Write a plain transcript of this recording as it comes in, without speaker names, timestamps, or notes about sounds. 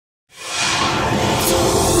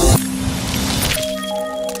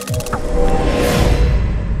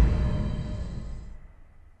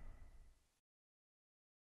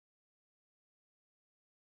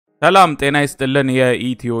ሰላም ጤና ይስጥልን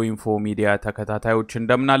የኢትዮኢንፎ ሚዲያ ተከታታዮች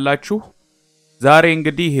እንደምን አላችሁ? ዛሬ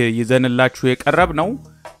እንግዲህ ይዘንላችሁ የቀረብ ነው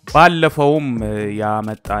ባለፈውም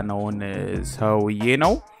ያመጣነውን ሰውዬ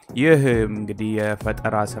ነው። ይህ እንግዲህ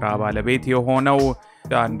የፈጠራ ስራ ባለቤት የሆነው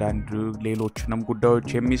አንዳንድ ሌሎችንም ጉዳዮች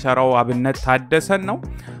የሚሰራው አብነት ታደሰን ነው።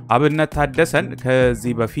 አብነት ታደሰን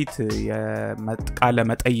ከዚህ በፊት የቃለ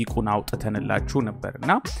መጠይቁን አውጥተንላችሁ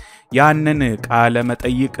ነበርና ያንን ቃለ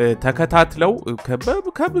መጠይቅ ተከታትለው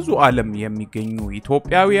ከብዙ ዓለም የሚገኙ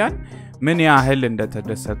ኢትዮጵያውያን ምን ያህል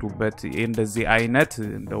እንደተደሰቱበት እንደዚህ አይነት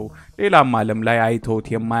እንደው ሌላም ዓለም ላይ አይተውት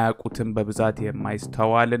የማያውቁትን በብዛት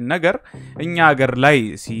የማይስተዋልን ነገር እኛ ሀገር ላይ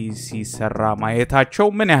ሲሰራ ማየታቸው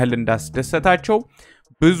ምን ያህል እንዳስደሰታቸው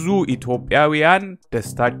ብዙ ኢትዮጵያውያን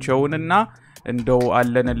ደስታቸውንና እንደው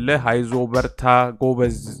አለንልህ አይዞ በርታ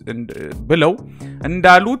ጎበዝ ብለው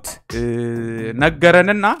እንዳሉት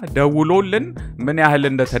ነገረንና ደውሎልን ምን ያህል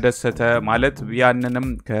እንደተደሰተ ማለት ያንንም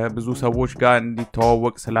ከብዙ ሰዎች ጋር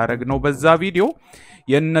እንዲተዋወቅ ስላደረግነው በዛ ቪዲዮ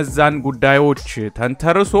የነዛን ጉዳዮች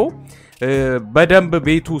ተንተርሶ በደንብ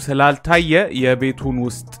ቤቱ ስላልታየ የቤቱን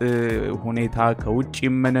ውስጥ ሁኔታ ከውጪ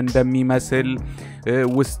ምን እንደሚመስል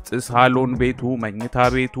ውስጥ ሳሎን ቤቱ መኝታ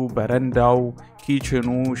ቤቱ በረንዳው ኪችኑ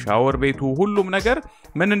ሻወር ቤቱ ሁሉም ነገር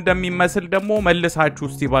ምን እንደሚመስል ደግሞ መልሳችሁ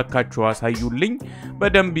እስቲ ባካችሁ አሳዩልኝ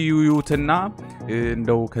በደንብ ይዩትና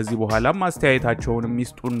እንደው ከዚህ በኋላ ማስተያየታቸውን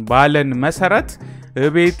ሚስጡን ባለን መሰረት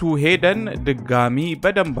ቤቱ ሄደን ድጋሚ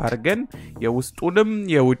በደንብ አርገን የውስጡንም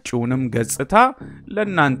የውጪውንም ገጽታ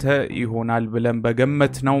ለናንተ ይሆናል ብለን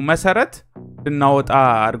በገመትነው መሰረት እናወጣ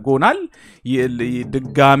አርጎናል።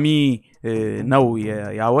 ድጋሚ ነው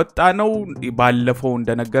ያወጣነው። ባለፈው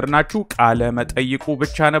እንደነገርናችሁ ቃለ መጠይቁ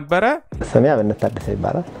ብቻ ነበረ። ስሜ አብነት ታደሰ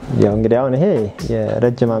ይባላል። ያው እንግዲህ አሁን ይሄ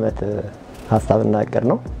የረጅም ዓመት ሐሳብና እቅድ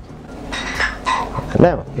ነው።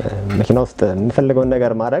 መኪና ውስጥ የምፈልገውን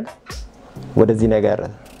ነገር ማድረግ ወደዚህ ነገር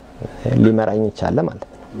ሊመራኝ ይችላል ማለት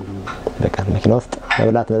ነው። በቃ መኪና ውስጥ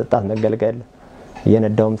መብላት መጠጣት መገልገል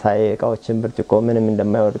የነዳውም ሳይ እቃዎችን ብርጭቆ ምንም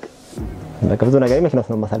እንደማይወድቅ በቃ ብዙ ነገር መኪና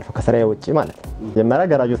ውስጥ ነው ማሳልፈው ከስራዬ ውጪ ማለት ነው። ጀመራ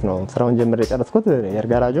ጋራጅ ውስጥ ነው ስራውን ጀምሬ ጨረስኩት።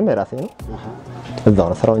 የጋራጁም የራሴ ነው። እዛው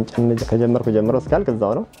ነው ስራውን ከጀመርኩ ጀምሮ እስካልክ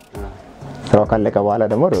እዛው ነው። ስራው ካለቀ በኋላ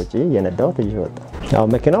ደግሞ ወደ ውጪ የነዳው ትይወጣ። ያው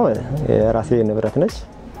መኪናው የራሴ ንብረት ነች።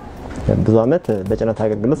 ብዙ አመት በጭነት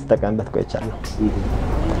አገልግሎት ተጠቃምበት ቆይቻለሁ።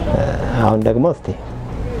 አሁን ደግሞ እስቲ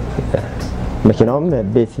መኪናውም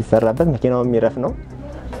ቤት ሲሰራበት መኪናውም ይረፍ ነው።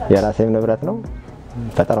 የራሴ ንብረት ነው።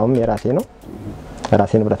 ፈጠራውም የራሴ ነው።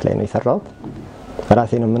 ራሴ ንብረት ላይ ነው የሰራሁት።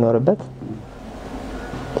 ራሴ ነው የምኖርበት።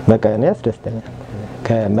 በቃ እኔ ያስደስተኛል።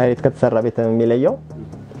 ከመሬት ከተሰራ ቤት የሚለየው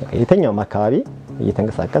የትኛውም አካባቢ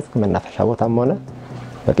እየተንቀሳቀስክ መናፈሻ ቦታም ሆነ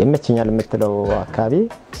በቃ ይመችኛል የምትለው አካባቢ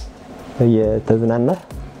እየተዝናና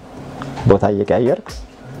ቦታ እየቀያየርክ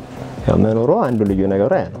ያው መኖሩ አንዱ ልዩ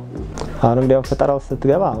ነገር ነው። አሁን እንግዲህ ፈጠራው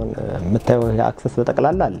ስትገባ አሁን የምታየው አክሰስ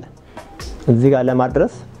በጠቅላላ አለ። እዚህ ጋር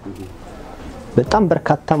ለማድረስ በጣም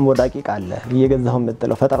በርካታም ወዳቂ ቃል እየገዛው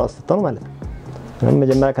የምትለው ፈጠራው ስትሆን ማለት ነው።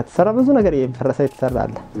 መጀመሪያ ከተሰራ ብዙ ነገር እየፈረሰ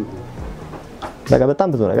ይተሰራል። በቃ በጣም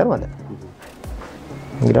ብዙ ነገር ማለት ነው።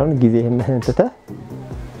 እንግዲህ አሁን ጊዜህን እንትተ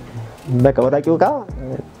በቃ ወዳቂው ጋር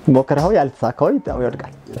ሞከረው ያልተሳካው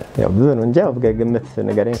ይወድቃል። ያው ብዙ ነው እንጂ ያው ግምት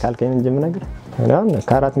ነገርን ካልከኝ እንጂ ምን ነገር አሁን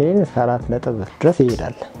ከ4 ሚሊዮን እስከ 4 ነጥብ ድረስ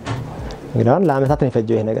ይሄዳል። እንግዲህ አሁን ለአመታት ነው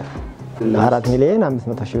የፈጀው ይሄ ነገር 4 ሚሊዮን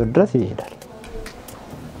 500 ሺህ ብር ድረስ ይሄዳል።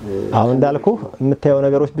 አሁን እንዳልኩ የምታየው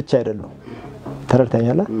ነገሮች ብቻ አይደሉም።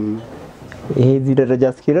 ተረድተኛለህ? ይሄ እዚህ ደረጃ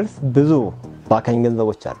እስኪደርስ ብዙ ባካኝ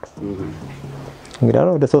ገንዘቦች አሉ። እንግዲህ አሁን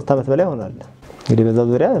ወደ 3 አመት በላይ ሆኗል። እንግዲህ በዛ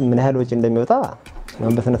ዙሪያ ምን ያህል ወጪ እንደሚወጣ ነው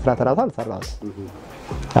በስነ ስርዓት ራሱ አልሰራሁም።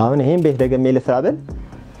 አሁን ይሄን ቤት ደግሜ ልስራ ብል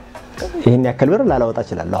ይሄን ያክል ብር ላላወጣ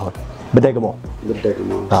ይችላል። አሁን በደግሞ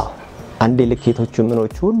አንዴ ልኬቶቹ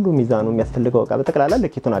ምኖቹ ሁሉ ሚዛኑ የሚያስፈልገው እቃ በተቀላላ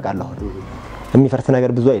ልኬቱን አቃለሁ። የሚፈርስ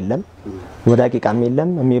ነገር ብዙ አይደለም። ወዳቂ ቃም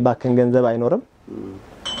የለም። የሚባከን ገንዘብ አይኖርም።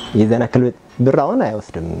 የዘናከል ብር አሁን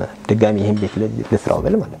አይወስድም። ድጋሚ ይሄን ቤት ልስራው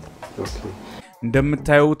ብል ማለት ነው።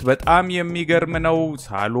 እንደምታዩት በጣም የሚገርም ነው።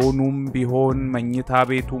 ሳሎኑም ቢሆን መኝታ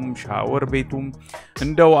ቤቱም ሻወር ቤቱም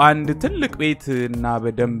እንደው አንድ ትልቅ ቤት እና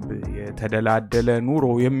በደንብ የተደላደለ ኑሮ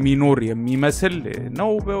የሚኖር የሚመስል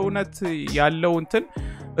ነው በእውነት ያለው እንትን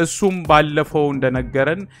እሱም ባለፈው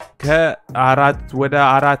እንደነገረን ወደ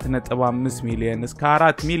 4.5 ሚሊዮን እስከ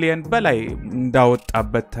 4 ሚሊዮን በላይ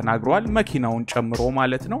እንዳወጣበት ተናግሯል። መኪናውን ጨምሮ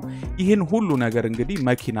ማለት ነው። ይህን ሁሉ ነገር እንግዲህ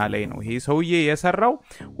መኪና ላይ ነው ይሄ ሰውዬ የሰራው።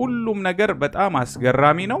 ሁሉም ነገር በጣም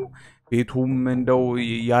አስገራሚ ነው። ቤቱም እንደው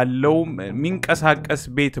ያለው ሚንቀሳቀስ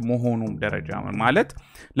ቤት መሆኑም ደረጃ ማለት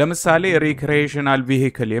ለምሳሌ ሪክሬሽናል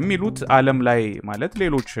ቬሂክል የሚሉት ዓለም ላይ ማለት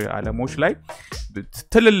ሌሎች ዓለሞች ላይ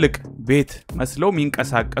ትልልቅ ቤት መስለው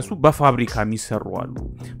የሚንቀሳቀሱ በፋብሪካ የሚሰሩ አሉ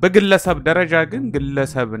በግለሰብ ደረጃ ግን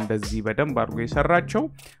ግለሰብ እንደዚህ በደንብ አድርጎ የሰራቸው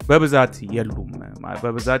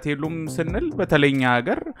በብዛት የሉም ስንል በተለኛ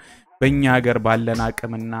ሀገር በእኛ ሀገር ባለን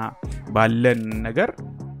አቅምና ባለን ነገር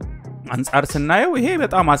አንፃር ስናየው ይሄ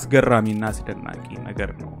በጣም አስገራሚና አስደናቂ ነገር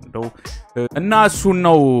ነው እንደው እና እሱ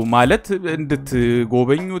ነው ማለት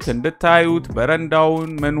እንድትጎበኙት እንድታዩት በረንዳውን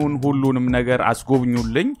ምኑን ሁሉንም ነገር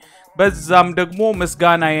አስጎብኙልኝ በዛም ደግሞ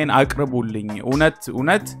ምስጋናዬን አቅርቡልኝ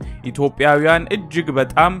እውነት ኢትዮጵያውያን እጅግ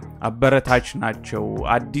በጣም አበረታች ናቸው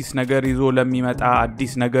አዲስ ነገር ይዞ ለሚመጣ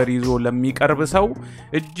አዲስ ነገር ይዞ ለሚቀርብ ሰው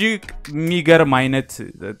እጅግ የሚገርም አይነት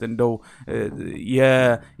እንደው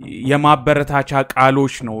የማበረታቻ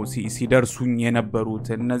ቃሎች ነው ሲደርሱኝ የነበሩት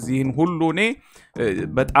እነዚህን ሁሉ እኔ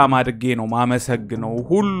በጣም አድርጌ ነው ማመሰግነው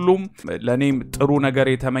ሁሉም ለኔም ጥሩ ነገር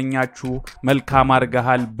የተመኛችሁ መልካም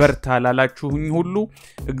አርጋሃል በርታ ላላችሁኝ ሁሉ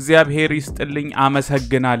እግዚአብሔር ይስጥልኝ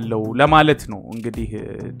አመሰግናለሁ ለማለት ነው እንግዲህ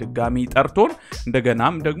ድጋሚ ጠርቶን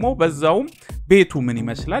እንደገናም ደግሞ በዛውም ቤቱ ምን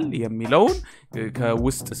ይመስላል የሚለውን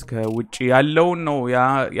ከውስጥ እስከ ውጪ ያለውን ነው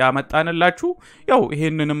ያመጣንላችሁ ያው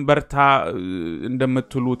ይሄንንም በርታ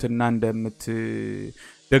እንደምትሉትና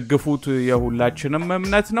ደግፉት የሁላችንም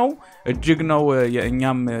እምነት ነው እጅግ ነው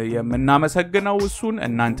የኛም የምናመሰግነው እሱን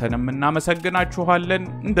እናንተንም እናመሰግናችኋለን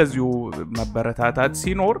እንደዚሁ መበረታታት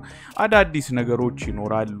ሲኖር አዳዲስ ነገሮች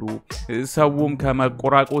ይኖራሉ ሰውም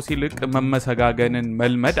ከመቆራቆስ ይልቅ መመሰጋገንን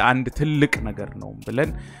መልመድ አንድ ትልቅ ነገር ነው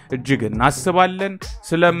ብለን እጅግ እናስባለን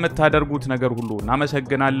ስለምታደርጉት ነገር ሁሉ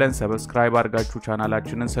እናመሰግናለን ሰብስክራይብ አድርጋችሁ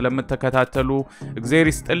ቻናላችንን ስለምትከታተሉ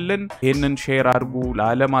እግዚአብሔር ይስጥልን ይሄንን ሼር አድርጉ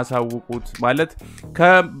ለዓለም አሳውቁት ማለት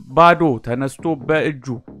ባዶ ተነስቶ በእጁ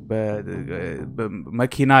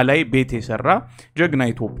በመኪና ላይ ቤት የሰራ ጀግና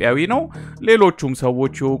ኢትዮጵያዊ ነው ሌሎቹም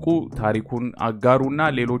ሰዎች ይወቁ ታሪኩን አጋሩና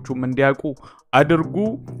ሌሎቹም እንዲያውቁ አድርጉ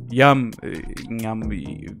ያም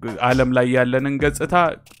ዓለም ላይ ያለንን ገጽታ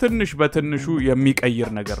ትንሽ በትንሹ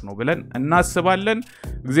የሚቀይር ነገር ነው ብለን እናስባለን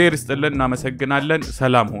እግዚአብሔር ይስጥልን እናመሰግናለን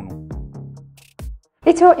ሰላም ሁኑ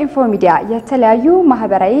EthioInfo Media የተለያዩ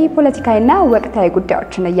ማህበራዊ ፖለቲካዊና ወቅታዊ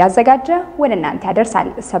ጉዳዮችን ያዘጋጀ ወደ እናንተ ያደርሳል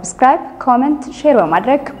ሰብስክራይብ ኮሜንት ሼር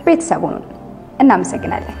በማድረግ ቤተሰቡን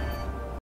እናመሰግናለን